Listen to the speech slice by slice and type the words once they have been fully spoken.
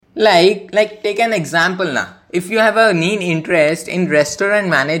Like take an example now. If you have a keen interest in restaurant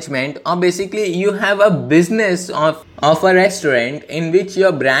management, or basically you have a business of a restaurant in which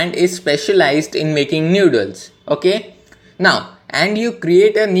your brand is specialized in making noodles. Okay? Now, and you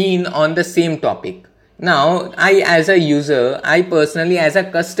create a Neen on the same topic. Now, I personally as a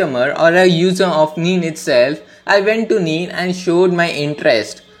customer or a user of Neen itself, I went to Neen and showed my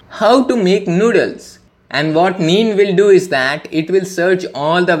interest how to make noodles. And what Neen will do is that it will search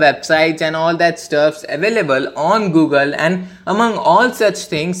all the websites and all that stuffs available on Google, and among all such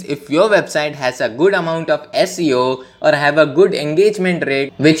things, if your website has a good amount of SEO or have a good engagement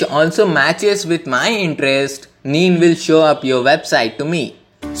rate which also matches with my interest, Neen will show up your website to me.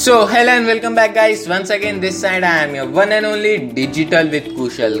 So hello and welcome back guys, once again this side I am your one and only Digital with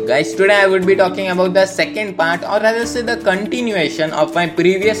Kushal. Guys, today I would be talking about the second part, or rather say the continuation of my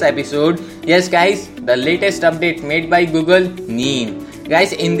previous episode. Yes guys, the latest update made by Google, Neen.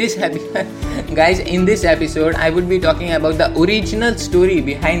 Guys, in this episode I would be talking about the original story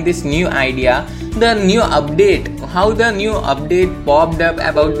behind this new idea, the new update, how the new update popped up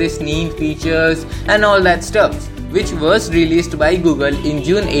about this Neen features and all that stuff, which was released by Google in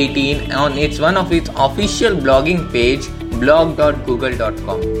June 18 on one of its official blogging page,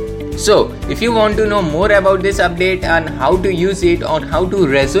 blog.google.com. So, if you want to know more about this update and how to use it or how to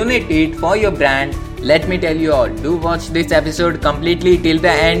resonate it for your brand, let me tell you all, do watch this episode completely till the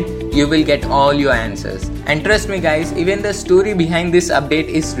end, you will get all your answers. And trust me guys, even the story behind this update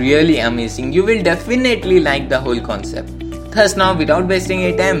is really amazing. You will definitely like the whole concept. Thus now, without wasting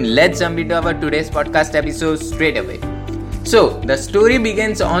any time, let's jump into our today's podcast episode straight away. So, the story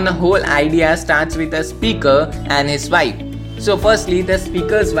begins on a whole idea starts with a speaker and his wife. So firstly, the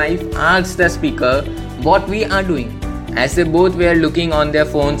speaker's wife asks the speaker what we are doing, as they both were looking on their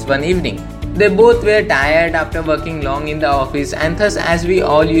phones one evening. They both were tired after working long in the office, and thus, as we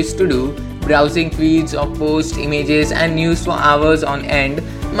all used to do, browsing feeds of posts, images and news for hours on end,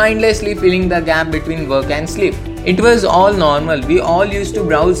 mindlessly filling the gap between work and sleep. It was all normal. We all used to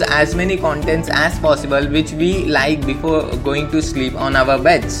browse as many contents as possible which we like before going to sleep on our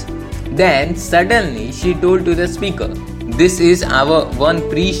beds. Then suddenly she told to the speaker, "This is our one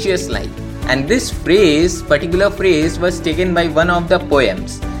precious life." And this particular phrase was taken by one of the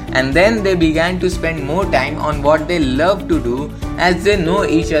poems. And then they began to spend more time on what they love to do, as they know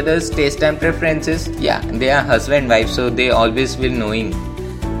each other's taste and preferences. Yeah, they are husband and wife, so they always will knowing.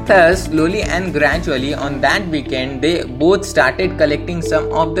 Thus, slowly and gradually on that weekend, they both started collecting some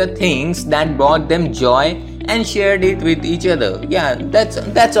of the things that brought them joy and shared it with each other. Yeah,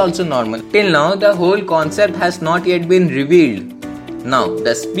 that's also normal. Till now, the whole concept has not yet been revealed. Now,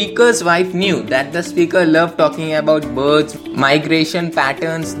 the speaker's wife knew that the speaker loved talking about birds, migration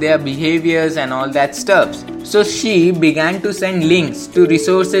patterns, their behaviors and all that stuff. So she began to send links to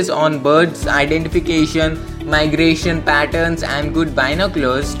resources on birds identification, migration patterns and good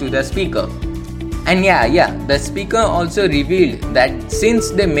binoculars to the speaker. And the speaker also revealed that since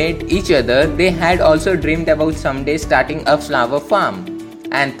they met each other, they had also dreamed about someday starting a flower farm.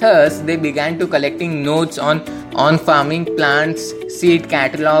 And thus they began to collecting notes on farming plants, seed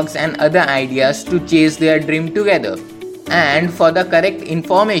catalogs and other ideas to chase their dream together. And for the correct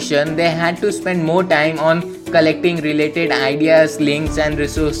information, they had to spend more time on collecting related ideas, links and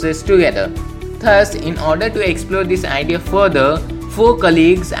resources together. Thus, in order to explore this idea further, 4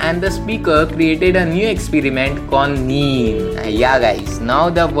 colleagues and the speaker created a new experiment called Neen. Yeah guys, now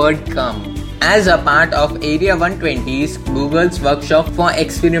the word come. As a part of Area 120's Google's workshop for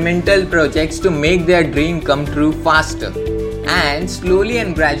experimental projects to make their dream come true faster. And slowly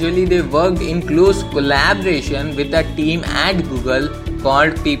and gradually they worked in close collaboration with a team at Google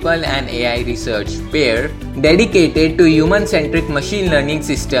called People and AI Research Pair, dedicated to human-centric machine learning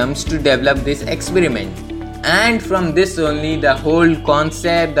systems to develop this experiment. And from this only the whole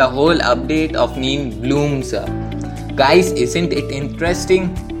concept, the whole update of Neen blooms up. Guys, isn't it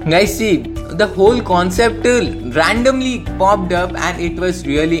interesting? Guys, see, the whole concept randomly popped up and it was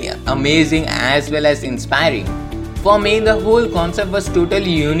really amazing as well as inspiring. For me, the whole concept was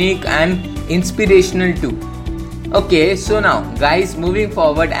totally unique and inspirational too. Okay, so now guys, moving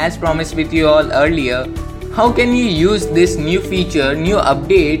forward as promised with you all earlier, how can you use this new feature, new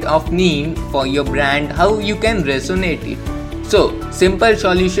update of Neen for your brand, how you can resonate it? So, simple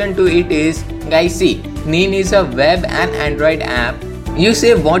solution to it is, guys, see, Neen is a web and Android app. You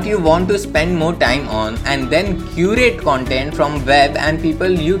say what you want to spend more time on and then curate content from web and people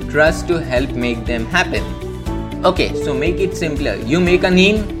you trust to help make them happen. Okay, so make it simpler. You make a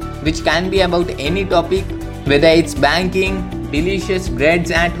Neen which can be about any topic, whether it's banking, delicious breads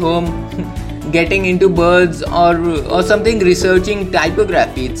at home, getting into birds or something, researching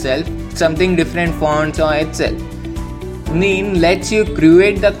typography itself, something different fonts or itself. Neen lets you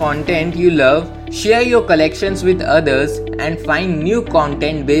create the content you love, share your collections with others, and find new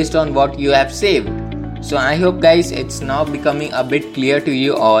content based on what you have saved. So I hope guys it's now becoming a bit clear to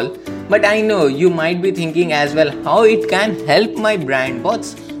you all. But I know you might be thinking as well how it can help my brand.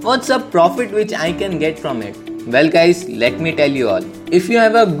 What's a profit which I can get from it? Well guys, let me tell you all. If you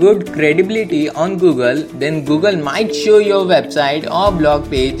have a good credibility on Google, then Google might show your website or blog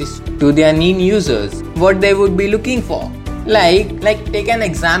page to their Neen users what they would be looking for. Like take an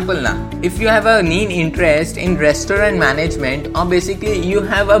example now. If you have a Neen interest in restaurant management, or basically you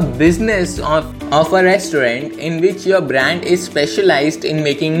have a business of a restaurant in which your brand is specialized in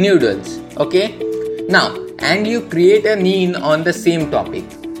making noodles, okay? Now, and you create a Neen on the same topic.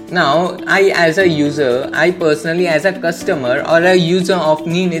 Now, I as a user, I personally as a customer or a user of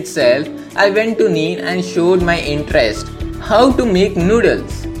Neen itself, I went to Neen and showed my interest how to make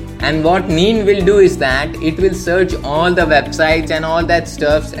noodles. And what Neen will do is that it will search all the websites and all that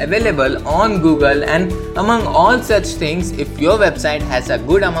stuffs available on Google, and among all such things, if your website has a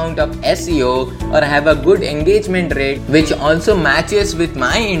good amount of SEO or have a good engagement rate which also matches with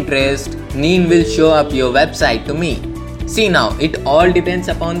my interest, Neen will show up your website to me. See now, it all depends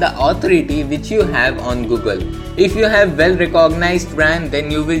upon the authority which you have on Google. If you have well recognized brand, then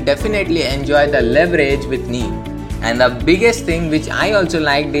you will definitely enjoy the leverage with Neen. And the biggest thing which I also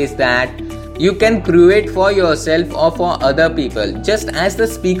liked is that you can create for yourself or for other people. Just as the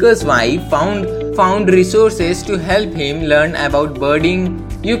speaker's wife found resources to help him learn about birding,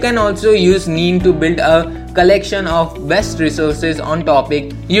 you can also use Neen to build a collection of best resources on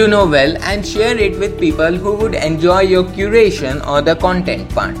topic you know well and share it with people who would enjoy your curation or the content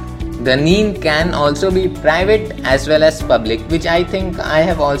part. The Neen can also be private as well as public, which I think I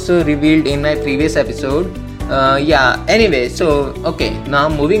have also revealed in my previous episode. Anyway, so okay, now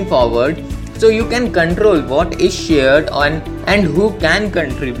moving forward, so you can control what is shared on and who can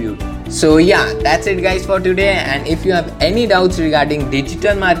contribute. So yeah, that's it guys for today. And if you have any doubts regarding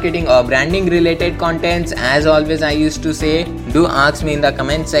digital marketing or branding related contents, as always I used to say, do ask me in the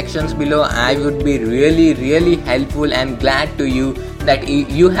comment sections below. I would be really helpful and glad to you that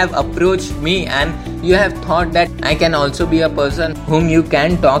you have approached me and you have thought that I can also be a person whom you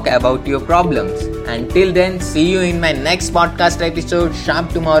can talk about your problems. Until then, see you in my next podcast episode sharp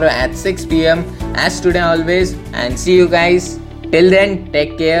tomorrow at 6 p.m. as today always, and see you guys. Till then,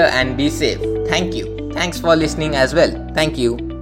 take care and be safe. Thank you. Thanks for listening as well. Thank you.